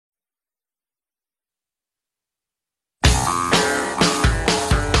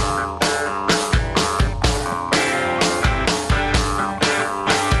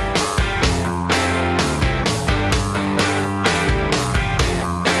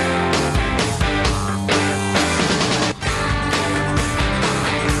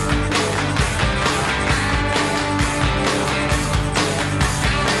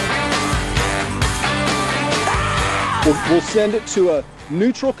send it to a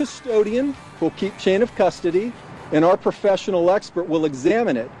neutral custodian who'll keep chain of custody, and our professional expert will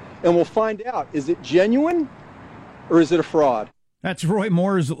examine it, and we'll find out, is it genuine or is it a fraud? That's Roy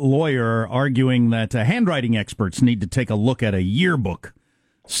Moore's lawyer arguing that handwriting experts need to take a look at a yearbook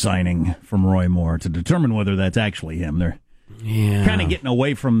signing from Roy Moore to determine whether that's actually him. They're kind of getting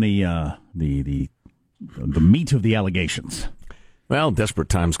away from the meat of the allegations. Well, desperate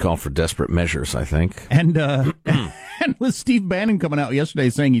times call for desperate measures, I think. And and with Steve Bannon coming out yesterday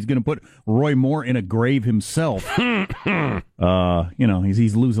saying he's going to put Roy Moore in a grave himself, he's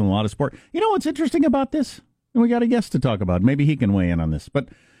losing a lot of support. You know what's interesting about this? And we got a guest to talk about. Maybe he can weigh in on this. But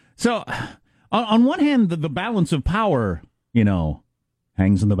so, on one hand, the balance of power,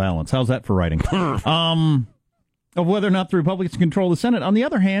 hangs in the balance. How's that for writing? Of whether or not the Republicans control the Senate. On the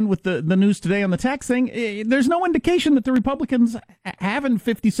other hand, with the news today on the tax thing, there's no indication that the Republicans having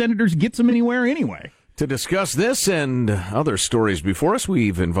 50 senators gets them anywhere anyway. To discuss this and other stories before us,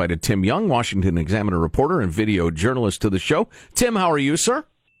 we've invited Tim Young, Washington Examiner reporter and video journalist, to the show. Tim, how are you, sir?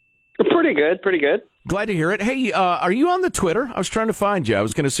 Pretty good. Glad to hear it. Hey, are you on the Twitter? I was trying to find you. I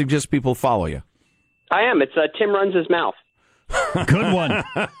was going to suggest people follow you. I am. It's Tim Runs His Mouth. Good one.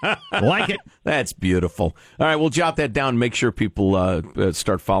 Like it. That's beautiful. All right, we'll jot that down and make sure people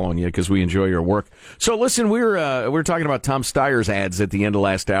start following you because we enjoy your work. So listen, we're talking about Tom Steyer's ads at the end of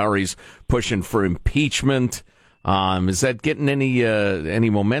last hour. He's pushing for impeachment. Is that getting any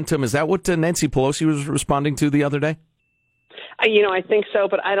momentum? Is that what Nancy Pelosi was responding to the other day? I think so,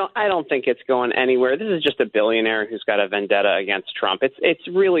 but I don't think it's going anywhere. This is just a billionaire who's got a vendetta against Trump. It's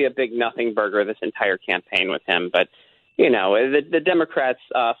really a big nothing burger, this entire campaign with him. But the Democrats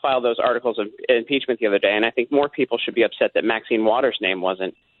filed those articles of impeachment the other day, and I think more people should be upset that Maxine Waters' name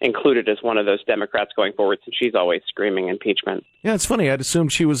wasn't included as one of those Democrats going forward, since she's always screaming impeachment. Yeah, it's funny. I'd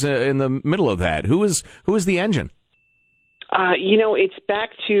assumed she was in the middle of that. Who is the engine? It's back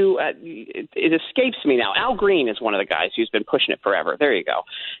to, it escapes me now. Al Green is one of the guys who's been pushing it forever. There you go.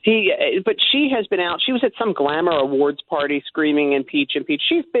 But she has been out. She was at some glamour awards party screaming impeach.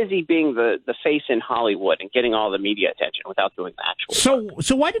 She's busy being the face in Hollywood and getting all the media attention without doing the actual work.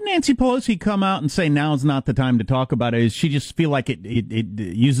 So why did Nancy Pelosi come out and say now's not the time to talk about it? Does she just feel like it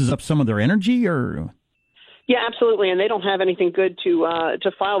uses up some of their energy, or? Yeah, absolutely, and they don't have anything good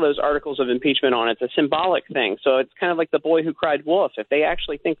to file those articles of impeachment on. It's a symbolic thing, so it's kind of like the boy who cried wolf. If they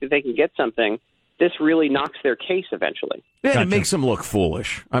actually think that they can get something, this really knocks their case eventually. Yeah, It makes them look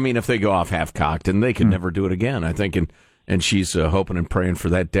foolish. I mean, if they go off half-cocked, and they can never do it again, I think, and she's hoping and praying for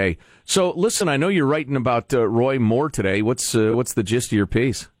that day. So, listen, I know you're writing about Roy Moore today. What's the gist of your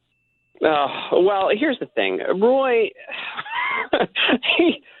piece? Well, here's the thing. Roy,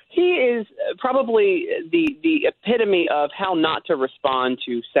 He is probably the epitome of how not to respond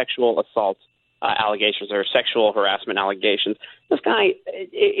to sexual assault allegations or sexual harassment allegations. This guy,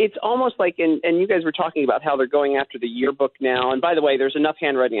 it's almost like, and you guys were talking about how they're going after the yearbook now. And by the way, there's enough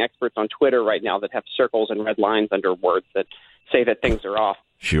handwriting experts on Twitter right now that have circles and red lines under words that say that things are off.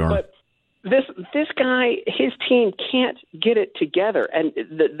 Sure. But this guy, his team can't get it together. And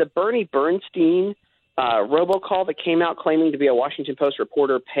the Bernie Bernstein robocall that came out claiming to be a Washington Post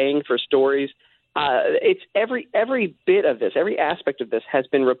reporter paying for stories. It's every bit of this, every aspect of this has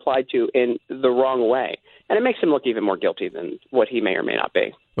been replied to in the wrong way. And it makes him look even more guilty than what he may or may not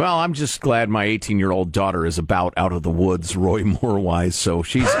be. Well, I'm just glad my 18-year-old daughter is about out of the woods, Roy Moore-wise, so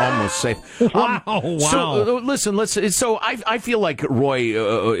she's almost safe. Wow. So, listen. So I feel like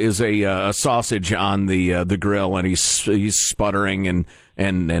Roy is a sausage on the grill, and he's sputtering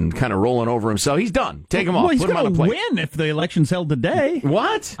and kind of rolling over himself. He's done. Take him off. Well, he's Put him on going a to plate. win if the election's held today.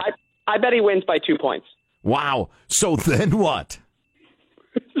 What? I bet he wins by 2 points. Wow. So then what?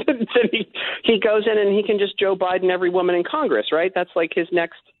 Then he goes in and he can just Joe Biden every woman in Congress, right? That's like his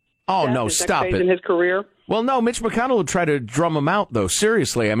next. Oh, step, no, his stop next phase it. in his career. Well, no, Mitch McConnell will try to drum him out, though.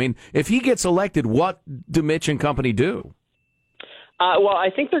 Seriously. I mean, if he gets elected, what do Mitch and company do? Well, I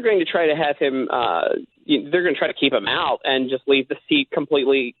think they're going to try to have him. They're going to try to keep him out and just leave the seat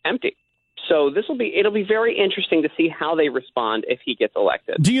completely empty. So it'll be very interesting to see how they respond if he gets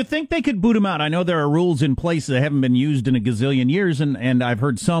elected. Do you think they could boot him out? I know there are rules in place that haven't been used in a gazillion years, and I've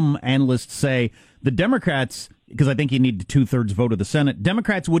heard some analysts say the Democrats, because I think you need the 2/3 vote of the Senate,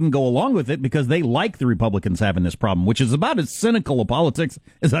 Democrats wouldn't go along with it because they like the Republicans having this problem, which is about as cynical a politics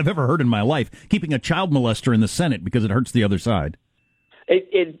as I've ever heard in my life, keeping a child molester in the Senate because it hurts the other side.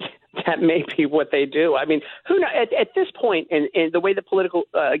 That may be what they do. I mean, who knows? At this point, in the way the political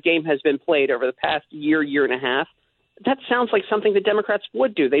game has been played over the past year and a half, that sounds like something the Democrats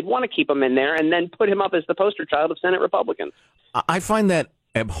would do. They'd want to keep him in there and then put him up as the poster child of Senate Republicans. I find that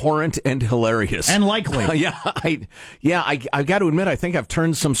abhorrent and hilarious. And likely. I got to admit, I think I've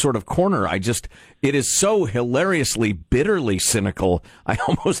turned some sort of corner. It is so hilariously, bitterly cynical. I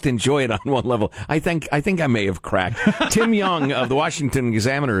almost enjoy it on one level. I think I may have cracked. Tim Young of the Washington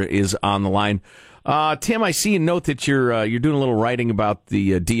Examiner is on the line. Tim, I see a note that you're doing a little writing about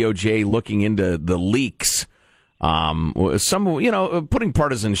the DOJ looking into the leaks. Putting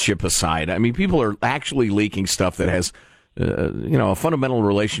partisanship aside, I mean, people are actually leaking stuff that has, a fundamental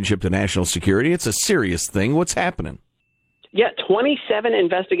relationship to national security. It's a serious thing. What's happening? Yeah, 27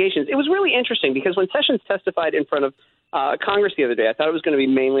 investigations. It was really interesting because when Sessions testified in front of Congress the other day, I thought it was going to be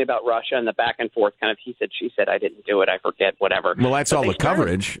mainly about Russia and the back and forth kind of he said, she said, I didn't do it, I forget, whatever. Well, that's all the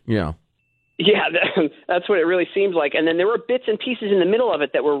coverage, yeah. Yeah, that's what it really seemed like. And then there were bits and pieces in the middle of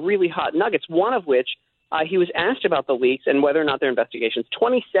it that were really hot nuggets, one of which he was asked about the leaks and whether or not they're investigations,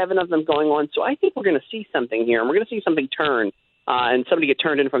 27 of them going on. So I think we're going to see something here, and we're going to see something turn and somebody get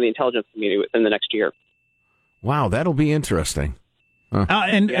turned in from the intelligence community within the next year. Wow, that'll be interesting. Huh.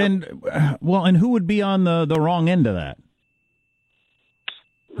 And who would be on the wrong end of that?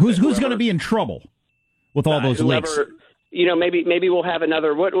 Who's going to be in trouble with all those leaks? Maybe we'll have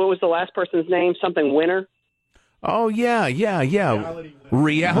another. What was the last person's name? Something Winner. Oh yeah.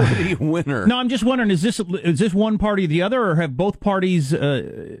 Reality Winner. No, I'm just wondering: is this one party or the other, or have both parties?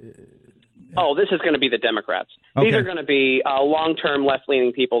 Oh, this is going to be the Democrats. Okay. These are going to be long-term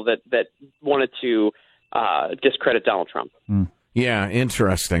left-leaning people that wanted to discredit Donald Trump. Yeah,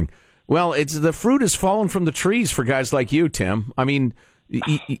 interesting. Well, the fruit has fallen from the trees for guys like you, Tim. I mean,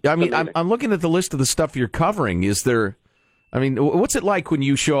 I'm looking at the list of the stuff you're covering. Is there? I mean, what's it like when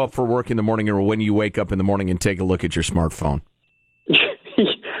you show up for work in the morning or when you wake up in the morning and take a look at your smartphone?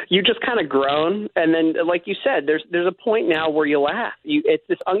 You just kind of groan, and then, like you said, there's a point now where you laugh. It's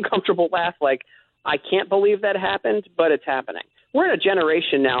this uncomfortable laugh, like, I can't believe that happened, but it's happening. We're in a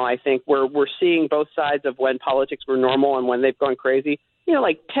generation now, I think, where we're seeing both sides of when politics were normal and when they've gone crazy.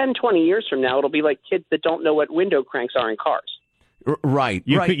 Like 10, 20 years from now, it'll be like kids that don't know what window cranks are in cars. Right.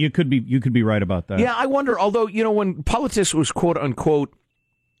 You could be right about that. Yeah, I wonder. Although when politics was quote unquote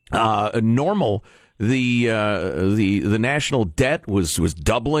normal, the national debt was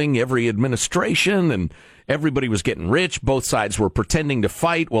doubling every administration, and everybody was getting rich. Both sides were pretending to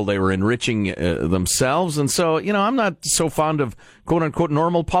fight while they were enriching themselves, and so I'm not so fond of quote unquote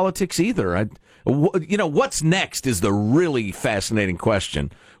normal politics either. What's next is the really fascinating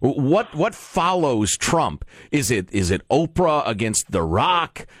question. What follows Trump? Is it Oprah against The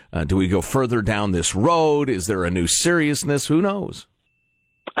Rock? Do we go further down this road? Is there a new seriousness? Who knows?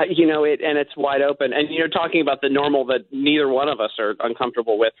 And it's wide open. And you're talking about the normal that neither one of us are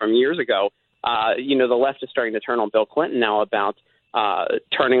uncomfortable with from years ago. The left is starting to turn on Bill Clinton now about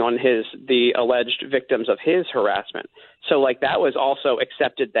turning on the alleged victims of his harassment. So that was also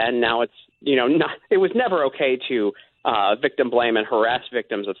accepted then. Now it's it was never okay to victim blame and harass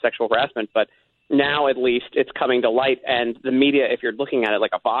victims of sexual harassment, but now at least it's coming to light, and the media, if you're looking at it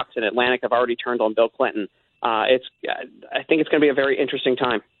like a Fox and Atlantic, have already turned on Bill Clinton. I think it's going to be a very interesting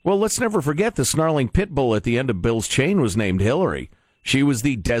time. Well, let's never forget the snarling pit bull at the end of Bill's chain was named Hillary. She was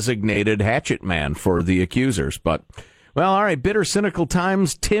the designated hatchet man for the accusers. But, well, all right, bitter, cynical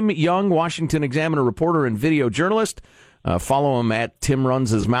times. Tim Young, Washington Examiner reporter and video journalist. Follow him at Tim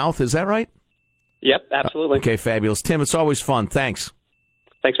Runs His Mouth. Is that right? Yep, absolutely. Okay, fabulous. Tim, it's always fun. Thanks.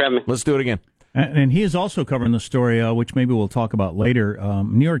 Thanks for having me. Let's do it again. And he is also covering the story, which maybe we'll talk about later.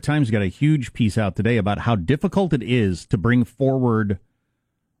 New York Times got a huge piece out today about how difficult it is to bring forward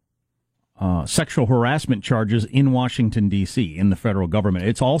sexual harassment charges in Washington, D.C., in the federal government.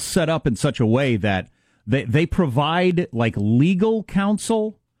 It's all set up in such a way that they provide legal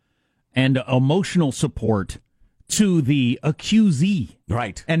counsel and emotional support to the accusee.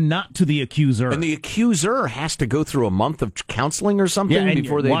 Right. And not to the accuser. And the accuser has to go through a month of counseling or something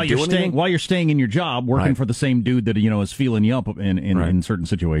before they do anything? While you're staying in your job, working for the same dude that, is feeling you up in certain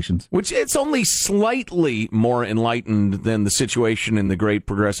situations. Which it's only slightly more enlightened than the situation in the great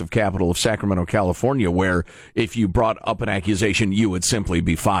progressive capital of Sacramento, California, where if you brought up an accusation, you would simply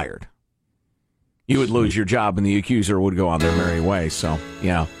be fired. You would lose your job and the accuser would go on their merry way. So,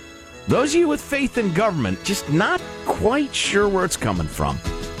 yeah. Those of you with faith in government, just not quite sure where it's coming from.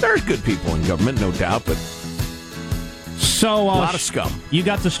 There's good people in government, no doubt, but so a lot of scum. You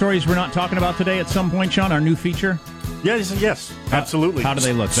got the stories we're not talking about today at some point, Sean, our new feature? Yes, absolutely. How do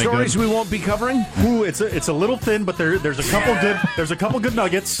they look? Stories we won't be covering? Ooh, it's a little thin, but there's a couple good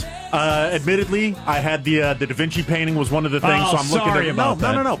nuggets. Admittedly, I had the Da Vinci painting was one of the things, so I'm looking at about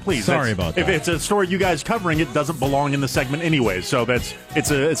that. No, please. Sorry about that. If it's a story you guys covering, it doesn't belong in the segment anyway. So it's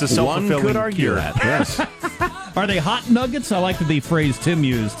a self-fulfilling. One could argue that. Yes. Are they hot nuggets? I like the phrase Tim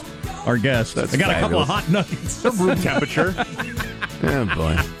used, our guest. That's I got fabulous. a couple of hot nuggets. They're room temperature. Oh,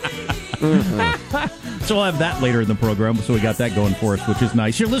 boy. So we'll have that later in the program. So we got that going for us, which is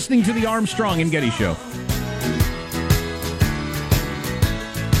nice. You're listening to the Armstrong and Getty Show.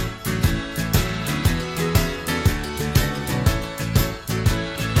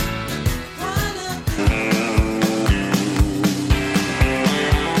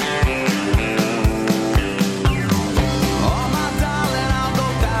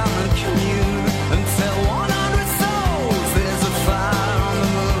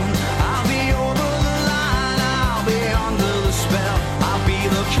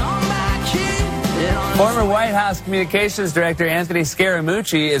 Former White House Communications Director Anthony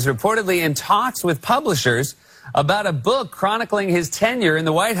Scaramucci is reportedly in talks with publishers about a book chronicling his tenure in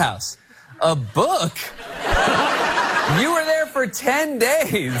the White House. A book? You were there for 10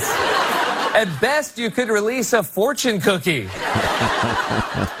 days. At best, you could release a fortune cookie.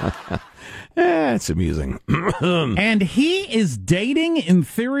 It's amusing. And he is dating, in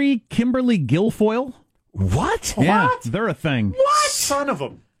theory, Kimberly Guilfoyle. What? Yeah, What? they're a thing. What? Son of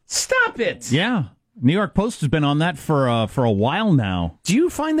a... Stop it. Yeah. New York Post has been on that for a while now. Do you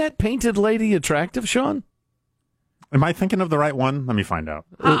find that painted lady attractive, Sean? Am I thinking of the right one? Let me find out.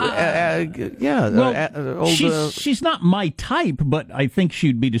 Yeah. Well, she's not my type, but I think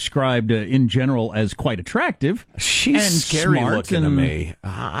she'd be described in general as quite attractive. She's and scary smart looking to me.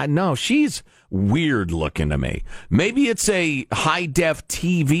 No, she's weird looking to me. Maybe it's a high-def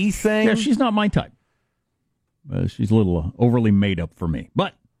TV thing. Yeah, she's not my type. She's a little overly made up for me.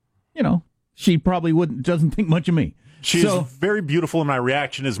 But, she probably doesn't think much of me. She's very beautiful, and my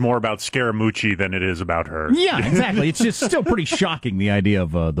reaction is more about Scaramucci than it is about her. Yeah, exactly. It's just still pretty shocking, the idea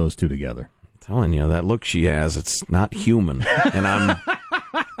of those two together. I'm telling you, that look she has, it's not human. And I'm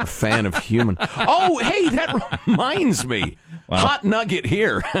a fan of human. Oh, hey, that reminds me. Wow. Hot nugget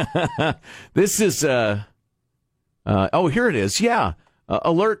here. This is, here it is. Yeah.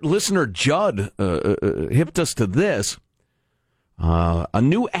 Alert listener Judd hipped us to this. A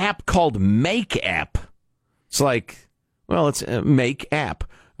new app called Make App. It's like, it's Make App.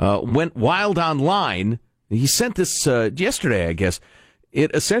 Went wild online. He sent this yesterday, I guess.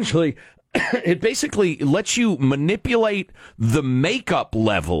 It basically lets you manipulate the makeup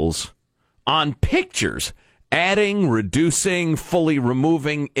levels on pictures, adding, reducing, fully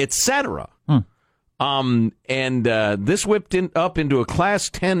removing, etc. This whipped up into a Class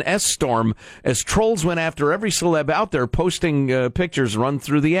 10S storm as trolls went after every celeb out there posting pictures run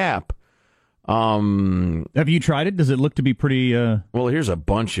through the app. Have you tried it? Does it look to be pretty... Well, here's a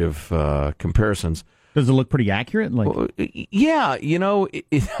bunch of comparisons. Does it look pretty accurate? Yeah,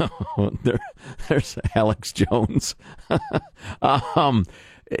 there's Alex Jones.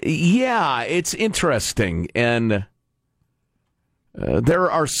 Yeah, it's interesting. And there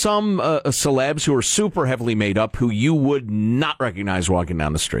are some celebs who are super heavily made up who you would not recognize walking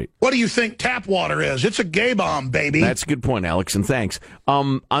down the street. What do you think tap water is? It's a gay bomb, baby. That's a good point, Alex, and thanks.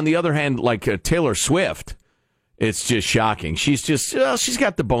 On the other hand, like Taylor Swift, it's just shocking. She's just she's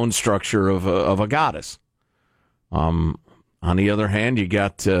got the bone structure of a goddess. On the other hand, you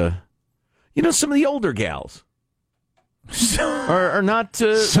got some of the older gals are not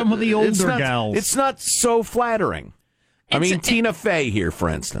some of the older gals. It's not so flattering. Tina Fey here, for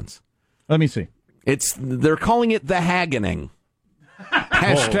instance. Let me see. They're calling it the haggening.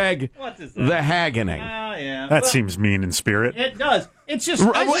 Hashtag the haggening. Yeah. That seems mean in spirit. It does. It's just...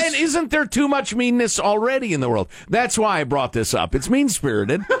 And isn't there too much meanness already in the world? That's why I brought this up. It's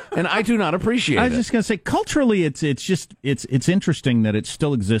mean-spirited, and I do not appreciate it. I was just going to say, culturally, it's interesting that it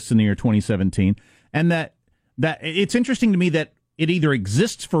still exists in the year 2017, and that it's interesting to me that it either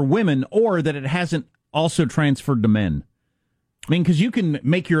exists for women or that it hasn't also transferred to men. I mean, because you can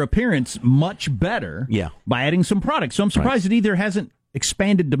make your appearance much better by adding some products. So I'm surprised it either hasn't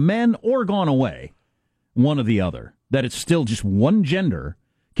expanded to men or gone away, one or the other. That it's still just one gender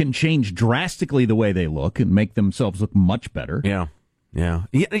can change drastically the way they look and make themselves look much better. Yeah.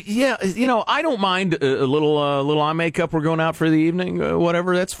 I don't mind a little eye makeup. We're going out for the evening,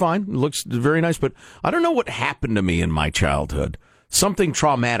 whatever. That's fine. It looks very nice. But I don't know what happened to me in my childhood. Something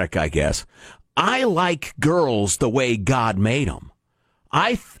traumatic, I guess. I like girls the way God made them.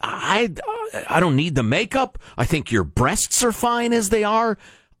 I don't need the makeup. I think your breasts are fine as they are.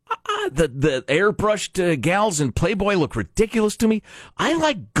 The airbrushed gals in Playboy look ridiculous to me. I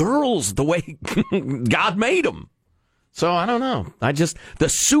like girls the way God made them. So I don't know. The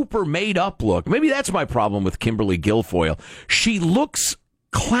super made up look. Maybe that's my problem with Kimberly Guilfoyle. She looks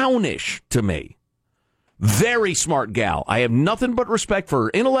clownish to me. Very smart gal. I have nothing but respect for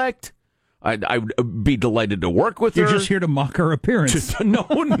her intellect. I would be delighted to work with her. You're just here to mock her appearance. No,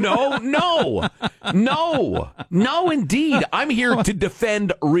 indeed. I'm here to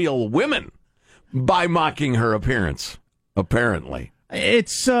defend real women by mocking her appearance, apparently.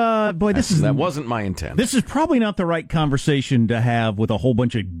 It's, that wasn't my intent. This is probably not the right conversation to have with a whole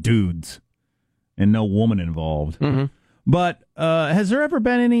bunch of dudes and no woman involved. Mm-hmm. But has there ever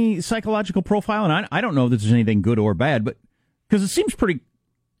been any psychological profile? And I don't know if this is anything good or bad, but because it seems pretty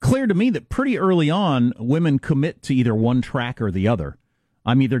clear to me that pretty early on, women commit to either one track or the other.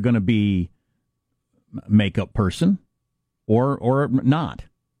 I'm either going to be makeup person or not.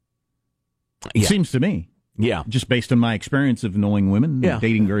 Yeah. Seems to me. Yeah. Just based on my experience of knowing women,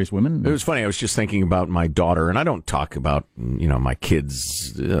 dating various women. It was funny. I was just thinking about my daughter, and I don't talk about, my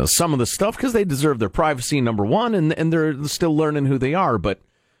kids, some of the stuff, because they deserve their privacy, number one, and they're still learning who they are. But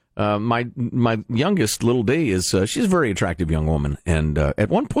my youngest, little D, she's a very attractive young woman. And at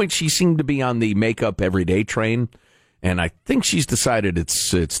one point, she seemed to be on the makeup everyday train. And I think she's decided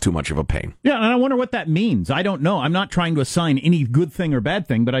it's too much of a pain. Yeah, and I wonder what that means. I don't know. I'm not trying to assign any good thing or bad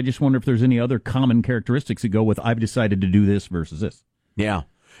thing, but I just wonder if there's any other common characteristics that go with I've decided to do this versus this. Yeah.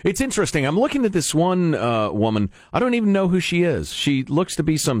 It's interesting. I'm looking at this one woman. I don't even know who she is. She looks to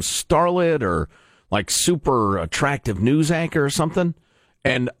be some starlet or like super attractive news anchor or something.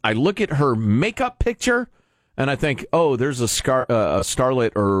 And I look at her makeup picture, and I think, oh, there's a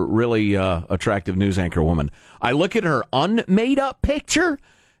starlet or really attractive news anchor woman. I look at her unmade-up picture,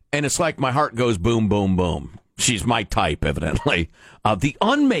 and it's like my heart goes boom, boom, boom. She's my type, evidently. The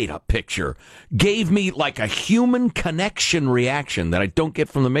unmade-up picture gave me like a human connection reaction that I don't get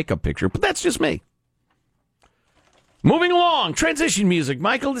from the makeup picture, but that's just me. Moving along, transition music.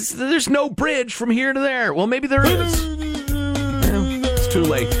 Michael, there's no bridge from here to there. Well, maybe there is. Well, it's too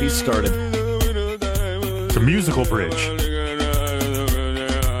late. He started. It's a musical bridge.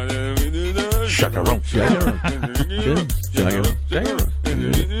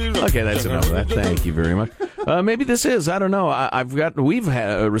 Okay, that's enough of that. Thank you very much. Maybe this is. I don't know. We've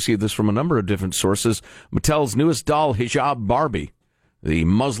received this from a number of different sources. Mattel's newest doll, Hijab Barbie, the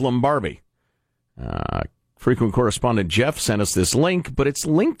Muslim Barbie. Frequent correspondent Jeff sent us this link, but it's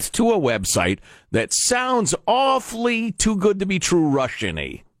linked to a website that sounds awfully too good to be true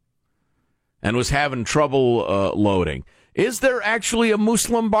Russian-y and was having trouble loading. Is there actually a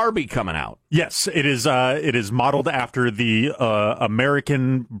Muslim Barbie coming out? Yes, it is. It is modeled after the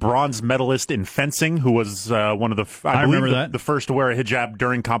American bronze medalist in fencing, who was one of the I believe the first to wear a hijab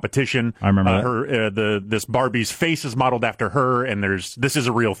during competition. I remember that. Her this Barbie's face is modeled after her, and this is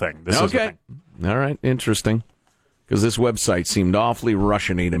a real thing. This is a thing. All right, interesting. Because this website seemed awfully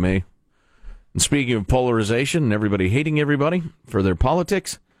Russian-y to me. And speaking of polarization and everybody hating everybody for their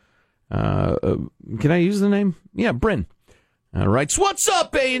politics, can I use the name? Yeah, Bryn. Writes, what's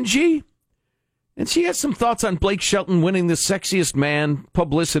up, A&G? And she has some thoughts on Blake Shelton winning the sexiest man,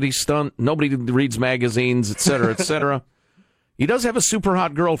 publicity stunt, nobody reads magazines, etc., etc. He does have a super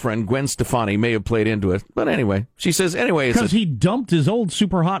hot girlfriend, Gwen Stefani, may have played into it. But anyway, she says, because he dumped his old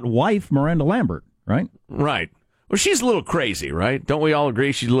super hot wife, Miranda Lambert, right? Right. Well, she's a little crazy, right? Don't we all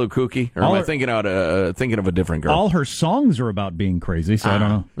agree she's a little kooky? Or am I thinking of a different girl? All her songs are about being crazy, so I don't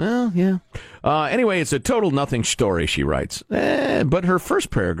know. Well, yeah. Anyway, it's a total nothing story, she writes. But her first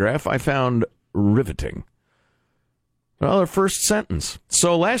paragraph I found riveting. Well, her first sentence.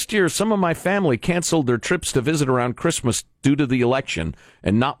 So last year, some of my family canceled their trips to visit around Christmas due to the election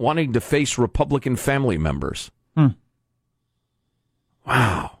and not wanting to face Republican family members.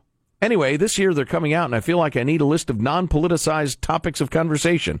 Wow. Anyway, this year they're coming out, and I feel like I need a list of non-politicized topics of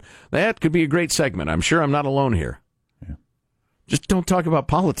conversation. That could be a great segment. I'm sure I'm not alone here. Yeah. Just don't talk about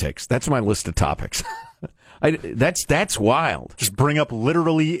politics. That's my list of topics. That's wild. Just bring up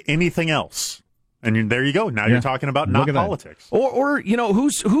literally anything else. And there you go. Now you're talking about not politics. Or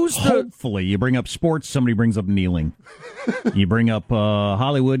who's hopefully you bring up sports, somebody brings up kneeling. You bring up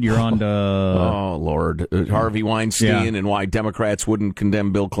Hollywood, you're on to... oh, Lord. Harvey Weinstein and why Democrats wouldn't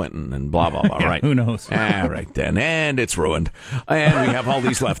condemn Bill Clinton and blah, blah, blah. Right. Who knows? Right then. And it's ruined. And we have all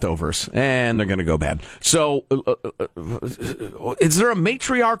these leftovers. And they're going to go bad. So is there a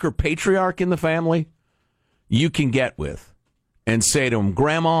matriarch or patriarch in the family you can get with and say to him,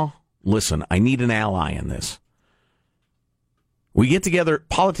 Grandma, listen, I need an ally in this. We get together,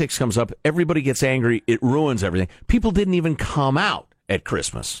 politics comes up, everybody gets angry, it ruins everything. People didn't even come out at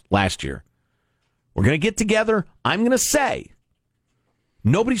Christmas last year. We're going to get together. I'm going to say,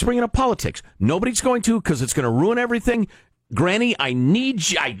 nobody's bringing up politics. Nobody's going to, because it's going to ruin everything. Granny, I need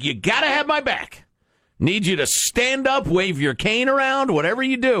you. You got to have my back. Need you to stand up, wave your cane around, whatever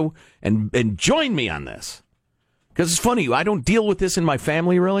you do, and join me on this. Because it's funny, I don't deal with this in my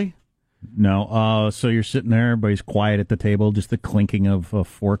family, really. No. So you're sitting there, everybody's quiet at the table, just the clinking of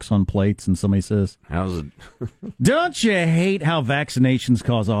forks on plates, and somebody says, "How's it?" Don't you hate how vaccinations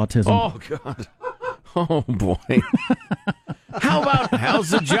cause autism? Oh, God. Oh, boy.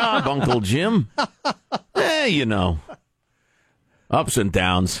 How's the job, Uncle Jim? Ups and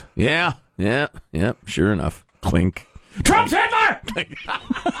downs. Yeah, sure enough. Clink. Trump's Hitler! Did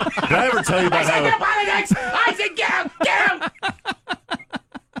I ever tell you about I said, get him!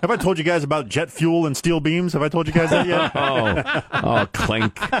 Have I told you guys about jet fuel and steel beams? Have I told you guys that yet? Oh,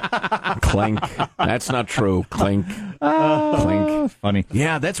 clink. Clink. That's not true. Clink. Clink. Funny.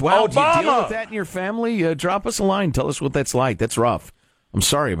 Yeah, that's wild. Obama! Do you deal with that in your family? Drop us a line. Tell us what that's like. That's rough. I'm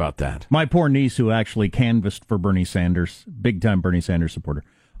sorry about that. My poor niece, who actually canvassed for Bernie Sanders, big-time Bernie Sanders supporter,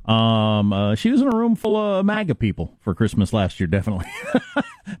 she was in a room full of MAGA people for Christmas last year, definitely.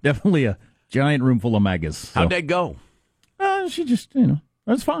 Definitely a giant room full of MAGAs. So. How'd that go? She just,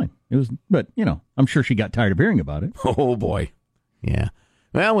 that's fine. It was, but, I'm sure she got tired of hearing about it. Oh, boy. Yeah.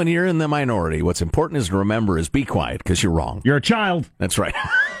 Well, when you're in the minority, what's important is to remember is be quiet, because you're wrong. You're a child. That's right.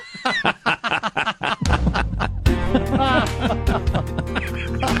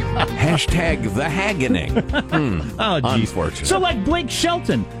 Hashtag the haggening. Oh, geez. Unfortunate. So, like Blake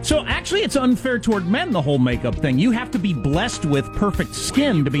Shelton. So, actually, it's unfair toward men, the whole makeup thing. You have to be blessed with perfect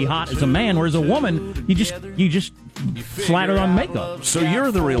skin to be hot as a man, whereas a woman, you just flatter on makeup. So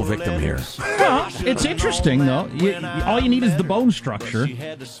you're the real victim here. Well, it's interesting, though. All you need is the bone structure.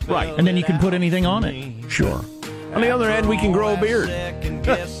 Right. And then you can put anything on it. Sure. On the other hand, we can grow a beard.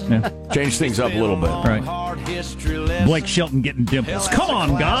 Yeah. Change things up a little bit. Right. Blake Shelton getting dimples. Come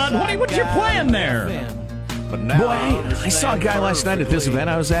on, God. What's your plan there? Boy, I saw a guy last night at this event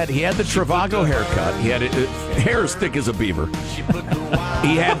I was at. He had the Trivago haircut. He had hair as thick as a beaver.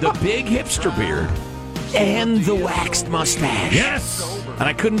 He had the big hipster beard and the waxed mustache. Yes! And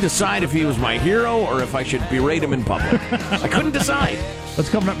I couldn't decide if he was my hero or if I should berate him in public. I couldn't decide. What's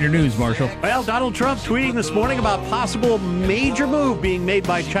coming up in your news, Marshall? Well, Donald Trump tweeting this morning about possible major move being made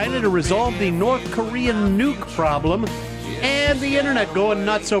by China to resolve the North Korean nuke problem, and the internet going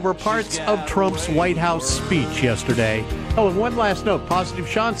nuts over parts of Trump's White House speech yesterday. Oh, and one last note. Positive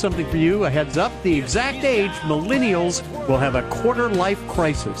Sean, something for you. A heads up. The exact age millennials will have a quarter-life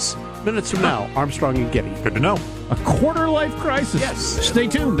crisis. Minutes from now, Armstrong and Getty. Good to know. A quarter-life crisis. Yes. Stay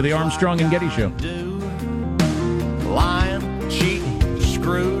tuned to the Armstrong and Getty Show. Lying, cheating,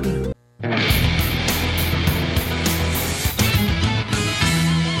 screwed.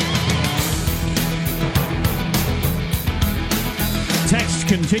 Texts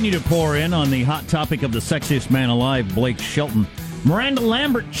continue to pour in on the hot topic of the sexiest man alive, Blake Shelton. Miranda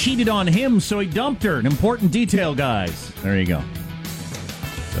Lambert cheated on him, so he dumped her. An important detail, guys. There you go.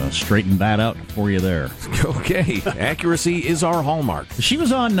 So straighten that out for you there. Okay. Accuracy is our hallmark. She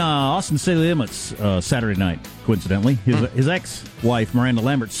was on Austin City Limits Saturday night, coincidentally. His ex-wife, Miranda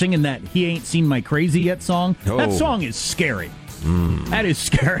Lambert, singing that He Ain't Seen My Crazy Yet song. Oh. That song is scary. That is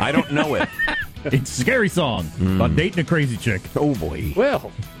scary. I don't know it. It's a scary song about dating a crazy chick. Oh, boy.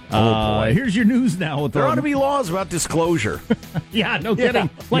 Well, Here's your news now. There ought to be laws about disclosure. Yeah, no kidding.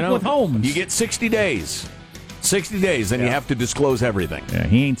 Like with homes. You get 60 days. 60 days, then you have to disclose everything. Yeah,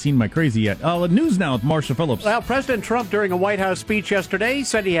 he ain't seen my crazy yet. The news now with Marsha Phillips. Well, President Trump, during a White House speech yesterday,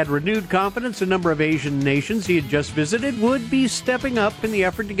 said he had renewed confidence a number of Asian nations he had just visited would be stepping up in the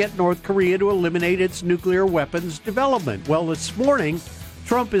effort to get North Korea to eliminate its nuclear weapons development. Well, this morning,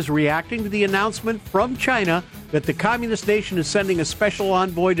 Trump is reacting to the announcement from China that the communist nation is sending a special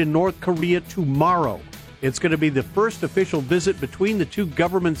envoy to North Korea tomorrow. It's going to be the first official visit between the two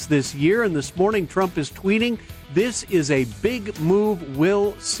governments this year, and this morning Trump is tweeting, "This is a big move.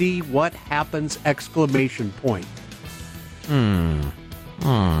 We'll see what happens!" Exclamation point. All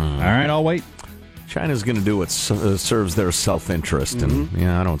right, I'll wait. China's going to do what serves their self-interest, and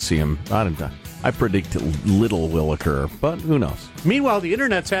I don't see him. I predict little will occur, but who knows? Meanwhile, the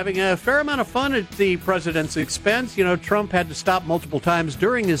internet's having a fair amount of fun at the president's expense. You know, Trump had to stop multiple times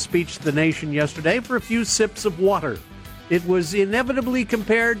during his speech to the nation yesterday for a few sips of water. It was inevitably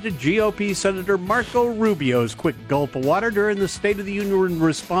compared to GOP Senator Marco Rubio's quick gulp of water during the State of the Union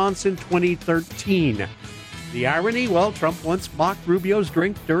response in 2013. The irony, well, Trump once mocked Rubio's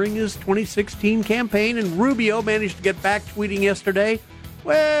drink during his 2016 campaign, and Rubio managed to get back tweeting yesterday,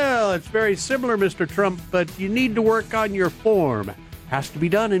 "Well, it's very similar, Mr. Trump, but you need to work on your form. Has to be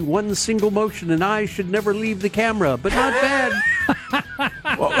done in one single motion, and eyes should never leave the camera, but not bad."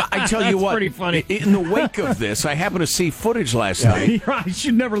 Well, I I tell you what, pretty funny. In the wake of this, I happened to see footage last night. I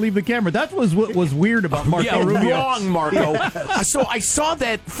should never leave the camera. That was what was weird about Marco Rubio. Wrong, Marco. So I saw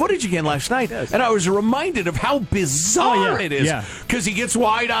that footage again last night, and I was reminded of how bizarre it is. Because he gets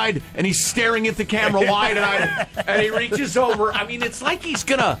wide-eyed, and he's staring at the camera wide-eyed, and he reaches over. I mean, it's like he's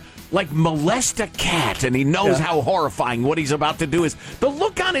going to molest a cat, and he knows how horrifying what he's about to do is. The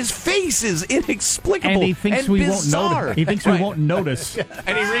look on his face is inexplicable and he thinks we bizarre. won't notice. He thinks we won't notice.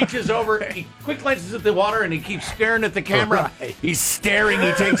 And he reaches over, he quick glances at the water, and he keeps staring at the camera. Right. He's staring.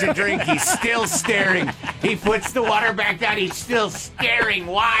 He takes a drink. He's still staring. He puts the water back down. He's still staring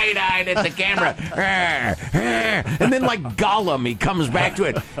wide-eyed at the camera. And then, like Gollum, he comes back to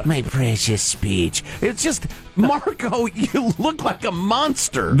it. My precious speech. It's just, Marco, you look like a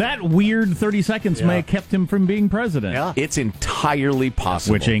monster. That weird 30 seconds may have kept him from being president. Yeah. It's entirely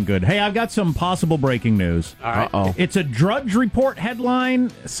possible. Which ain't good. Hey, I've got some possible breaking news. All right. Uh-oh. It's a Drudge Report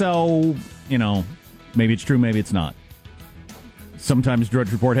headline, so, maybe it's true, maybe it's not. Sometimes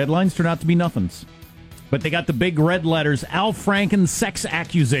Drudge Report headlines turn out to be nothings. But they got the big red letters, Al Franken sex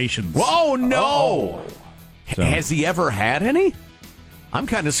accusations. Whoa, no! So. Has he ever had any? I'm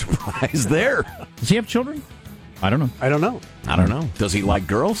kind of surprised there. Does he have children? I don't know. Does he like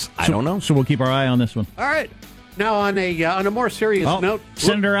girls? I don't know. So we'll keep our eye on this one. All right. Now, on a more serious note,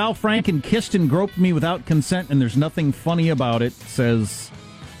 Senator Al Franken kissed and groped me without consent, and there's nothing funny about it, says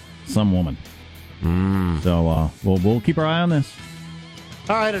some woman. So we'll keep our eye on this.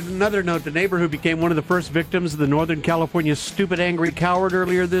 All right, another note. The neighbor who became one of the first victims of the Northern California Stupid Angry Coward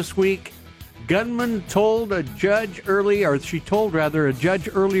earlier this week, gunman told a judge earlier this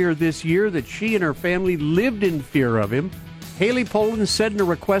year that she and her family lived in fear of him. Haley Poland said in a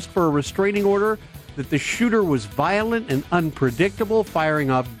request for a restraining order that the shooter was violent and unpredictable, firing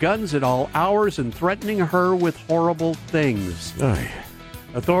off guns at all hours and threatening her with horrible things.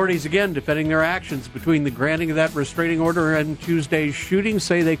 Authorities, again, defending their actions between the granting of that restraining order and Tuesday's shooting,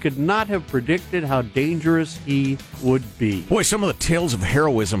 say they could not have predicted how dangerous he would be. Boy, some of the tales of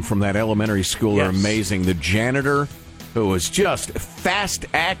heroism from that elementary school are amazing. The janitor, who was just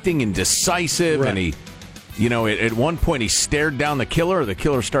fast-acting and decisive, and he, at one point he stared down the killer. The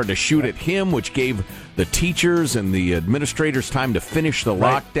killer started to shoot at him, which gave the teachers and the administrators time to finish the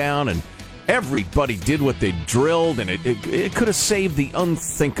lockdown, and everybody did what they drilled, and it could have saved the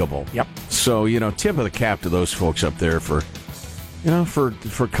unthinkable. Yep. So, tip of the cap to those folks up there for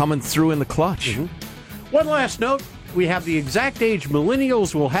coming through in the clutch. Mm-hmm. One last note. We have the exact age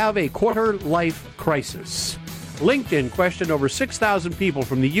millennials will have a quarter-life crisis. LinkedIn questioned over 6,000 people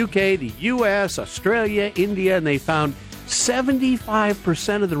from the UK, the US, Australia, India, and they found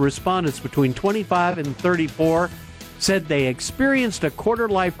 75% of the respondents between 25 and 34 said they experienced a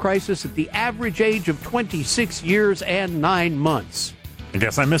quarter-life crisis at the average age of 26 years and 9 months. I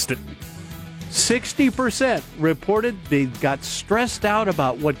guess I missed it. 60% reported they got stressed out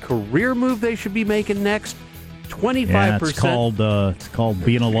about what career move they should be making next. 25%. Yeah, it's called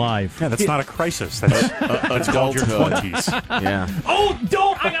being alive. Yeah, that's not a crisis. That's called your 20s. Yeah. Oh,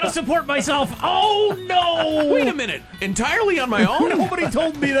 don't! I gotta support myself. Oh no! Wait a minute. Entirely on my own? Nobody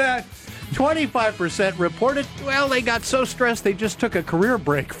told me that. 25% reported, they got so stressed they just took a career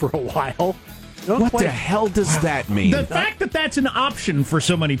break for a while. What the hell does that mean? The fact that that's an option for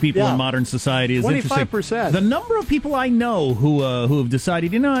so many people in modern society is 25%. Interesting. The number of people I know who have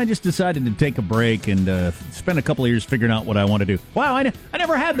decided, I just decided to take a break and spend a couple of years figuring out what I want to do. Wow, I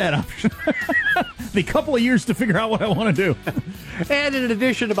never had that option. The couple of years to figure out what I want to do. And in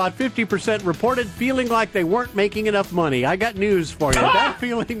addition, about 50% reported feeling like they weren't making enough money. I got news for you. That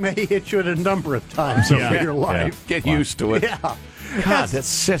feeling may hit you at a number of times over your life. Get used to it. Yeah. God,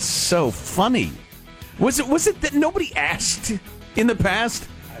 that's just so funny. Was it that nobody asked in the past?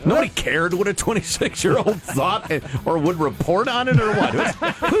 Nobody cared what a 26-year-old thought or would report on it or what?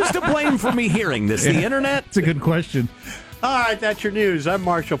 Who's to blame for me hearing this? The internet? It's a good question. All right, that's your news. I'm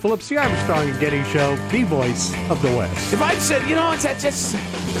Marshall Phillips, the Armstrong and Getty Show, the voice of the West. If I'd said,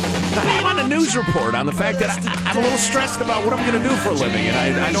 I want a news report on the fact that I'm a little stressed about what I'm going to do for a living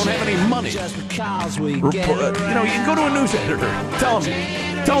and I don't have any money. You can go to a news editor. Tell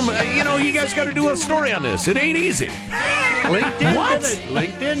them, you guys got to do a story on this. It ain't easy.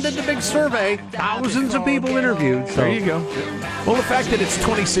 LinkedIn did the big survey. Thousands of people interviewed. So. There you go. Well, the fact that it's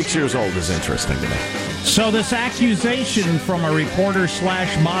 26 years old is interesting to me. So this accusation from a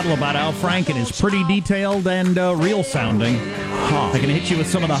reporter/model about Al Franken is pretty detailed and real sounding. I can hit you with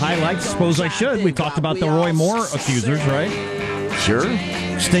some of the highlights. Suppose I should. We talked about the Roy Moore accusers, right? Sure.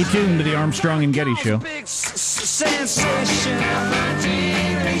 Stay tuned to the Armstrong and Getty Show. Big sensation.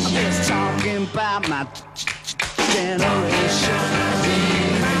 I'm just talking about my generation.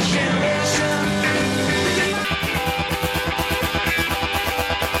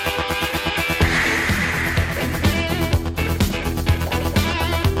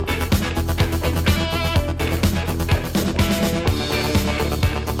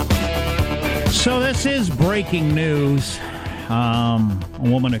 this is breaking news. A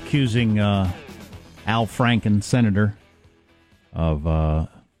woman accusing Al Franken, senator, of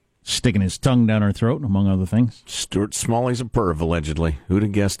sticking his tongue down her throat, among other things. Stuart Smalley's a perv, allegedly. Who'd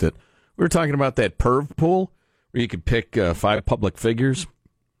have guessed it? We were talking about that perv pool where you could pick 5 public figures.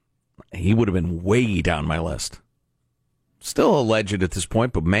 He would have been way down my list. Still alleged at this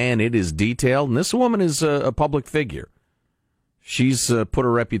point, but man, it is detailed. And this woman is a public figure. She's put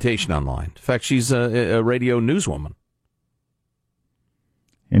her reputation on the line. In fact, she's a radio newswoman.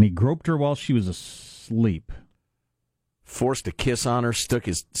 And he groped her while she was asleep. Forced a kiss on her, stuck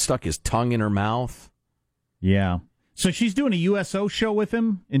his tongue in her mouth. Yeah. So she's doing a USO show with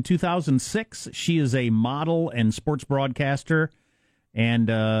him in 2006. She is a model and sports broadcaster, and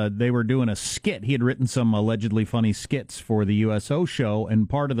they were doing a skit. He had written some allegedly funny skits for the USO show, and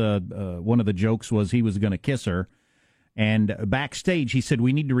part of the one of the jokes was he was going to kiss her. And backstage, he said,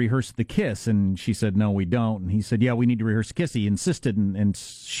 "We need to rehearse the kiss." And she said, "No, we don't." And he said, "Yeah, we need to rehearse the kiss." He insisted, and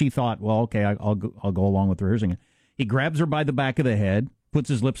she thought, "Well, okay, I'll go along with rehearsing it." He grabs her by the back of the head, puts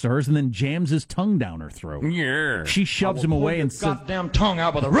his lips to hers, and then jams his tongue down her throat. Yeah. She shoves him away and says, "Goddamn tongue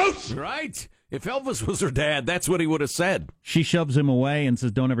out by the roots!" Right. If Elvis was her dad, that's what he would have said. She shoves him away and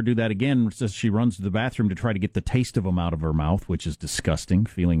says, "Don't ever do that again." Says she runs to the bathroom to try to get the taste of him out of her mouth, which is disgusting,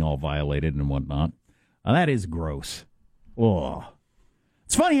 feeling all violated and whatnot. That is gross. Oh.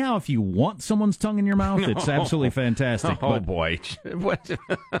 It's funny how if you want someone's tongue in your mouth, it's absolutely fantastic. Oh, boy. What?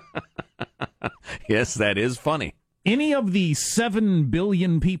 Yes, that is funny. Any of the 7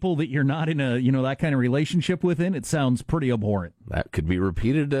 billion people that you're not in a, that kind of relationship with, it sounds pretty abhorrent. That could be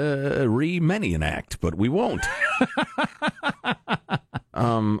repeated many an act, but we won't.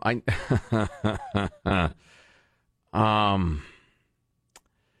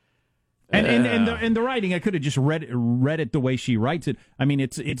 And the writing, I could have just read it the way she writes it. I mean,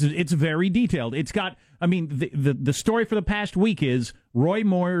 it's very detailed. It's got, the story for the past week is Roy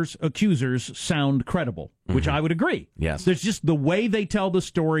Moore's accusers sound credible, which I would agree. Yes. There's just the way they tell the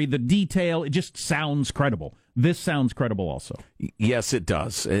story, the detail, it just sounds credible. This sounds credible also. Yes, it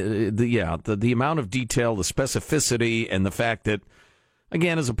does. The amount of detail, the specificity, and the fact that,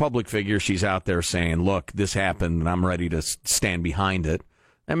 again, as a public figure, she's out there saying, "Look, this happened, and I'm ready to stand behind it."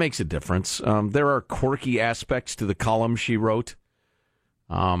 That makes a difference. There are quirky aspects to the column she wrote.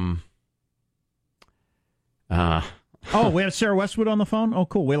 We have Sarah Westwood on the phone? Oh,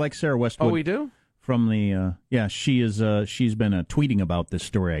 cool. We like Sarah Westwood. Oh, we do? From the, she's been tweeting about this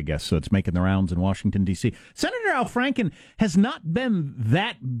story, I guess, so it's making the rounds in Washington, D.C. Senator Al Franken has not been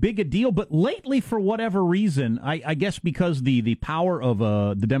that big a deal, but lately, for whatever reason, I guess because the power of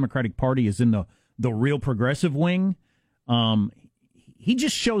the Democratic Party is in the real progressive wing, he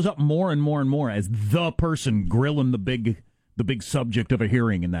just shows up more and more and more as the person grilling the big subject of a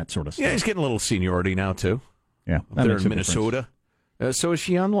hearing and that sort of stuff. Yeah, he's getting a little seniority now, too. Yeah. They're in Minnesota. So is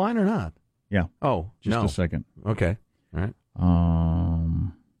she on the line or not? Yeah. Oh, just no. a second. Okay. All right.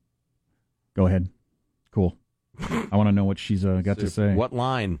 Go ahead. Cool. I want to know what she's got to say. What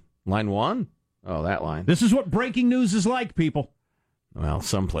line? Line 1? Oh, that line. This is what breaking news is like, people. Well,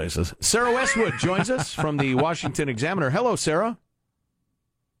 some places. Sarah Westwood joins us from the Washington Examiner. Hello, Sarah.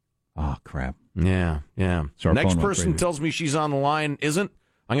 Oh, crap. Yeah. So next person tells me she's on the line isn't.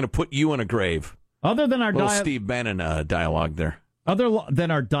 I'm going to put you in a grave. Other than our Steve Bannon dialogue there. Other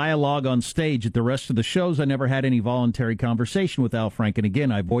than our dialogue on stage at the rest of the shows, I never had any voluntary conversation with Al Franken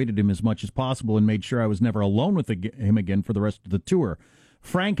again. I avoided him as much as possible and made sure I was never alone with him again for the rest of the tour.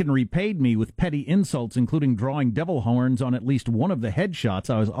 Franken repaid me with petty insults, including drawing devil horns on at least one of the headshots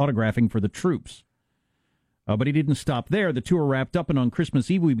I was autographing for the troops. But he didn't stop there. The tour wrapped up, and on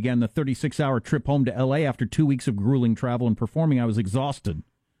Christmas Eve, we began the 36-hour trip home to L.A. After 2 weeks of grueling travel and performing, I was exhausted.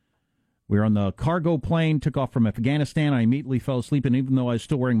 We were on the cargo plane, took off from Afghanistan. I immediately fell asleep, and even though I was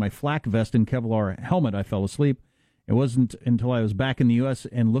still wearing my flak vest and Kevlar helmet, I fell asleep. It wasn't until I was back in the U.S.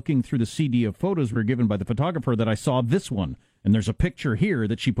 and looking through the CD of photos we were given by the photographer that I saw this one. And there's a picture here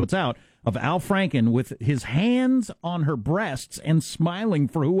that she puts out of Al Franken with his hands on her breasts and smiling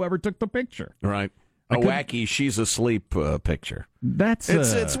for whoever took the picture. Right. A wacky she's asleep picture.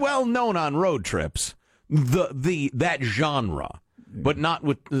 It's well known on road trips. That genre, but not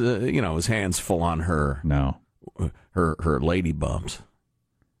with his hands full on her. No, her lady bumps.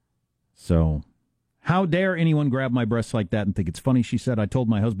 So, how dare anyone grab my breasts like that and think it's funny? She said. I told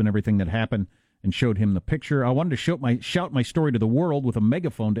my husband everything that happened and showed him the picture. I wanted to shout my story to the world with a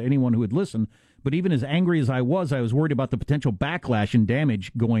megaphone to anyone who would listen. But even as angry as I was worried about the potential backlash and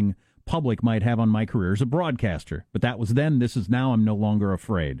damage going public might have on my career as a broadcaster. But that was then. This is now. I'm no longer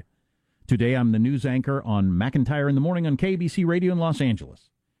afraid. Today, I'm the news anchor on McIntyre in the Morning on KBC Radio in Los Angeles.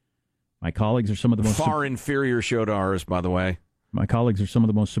 My colleagues are some of the most... Far inferior show to ours, by the way. My colleagues are some of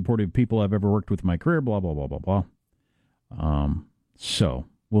the most supportive people I've ever worked with in my career, blah, blah, blah, blah, blah. So,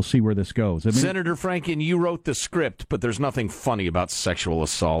 we'll see where this goes. Senator Franken, you wrote the script, but there's nothing funny about sexual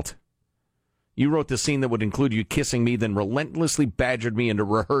assault. You wrote the scene that would include you kissing me, then relentlessly badgered me into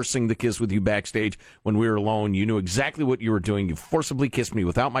rehearsing the kiss with you backstage when we were alone. You knew exactly what you were doing. You forcibly kissed me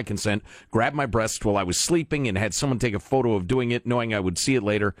without my consent, grabbed my breasts while I was sleeping, and had someone take a photo of doing it, knowing I would see it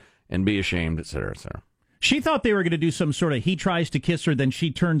later and be ashamed, etc., etc. She thought they were going to do some sort of he tries to kiss her, then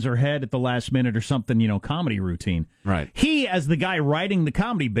she turns her head at the last minute or something, comedy routine. Right. He, as the guy writing the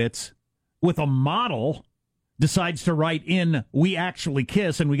comedy bits with a model, decides to write in, we actually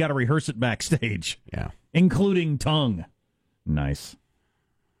kiss, and we got to rehearse it backstage. Yeah. Including tongue. Nice.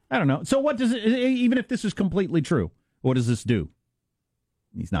 I don't know. So what does it, even if this is completely true, what does this do?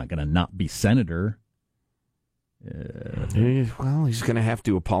 He's not going to not be senator. Well, he's going to have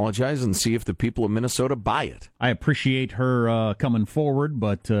to apologize and see if the people of Minnesota buy it. I appreciate her coming forward,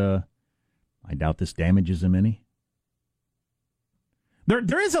 but I doubt this damages him any.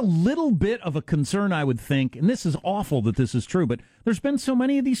 There is a little bit of a concern, I would think, and this is awful that this is true, but there's been so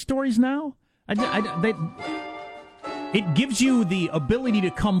many of these stories now. It gives you the ability to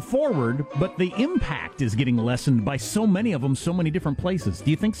come forward, but the impact is getting lessened by so many of them, so many different places.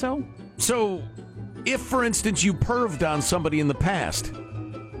 Do you think so? So, if, for instance, you perved on somebody in the past,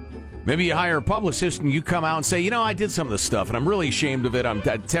 maybe you hire a publicist and you come out and say, I did some of this stuff and I'm really ashamed of it. I'm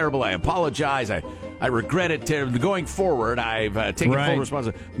terrible. I apologize. I regret it. Going forward, I've taken full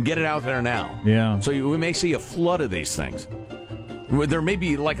responsibility. Get it out there now. Yeah. So we may see a flood of these things. There may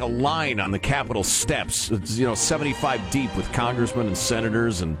be like a line on the Capitol steps, 75 deep with congressmen and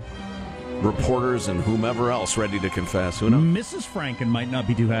senators and reporters and whomever else ready to confess. Who knows? Mrs. Franken might not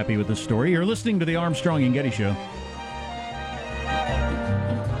be too happy with this story. You're listening to the Armstrong and Getty Show.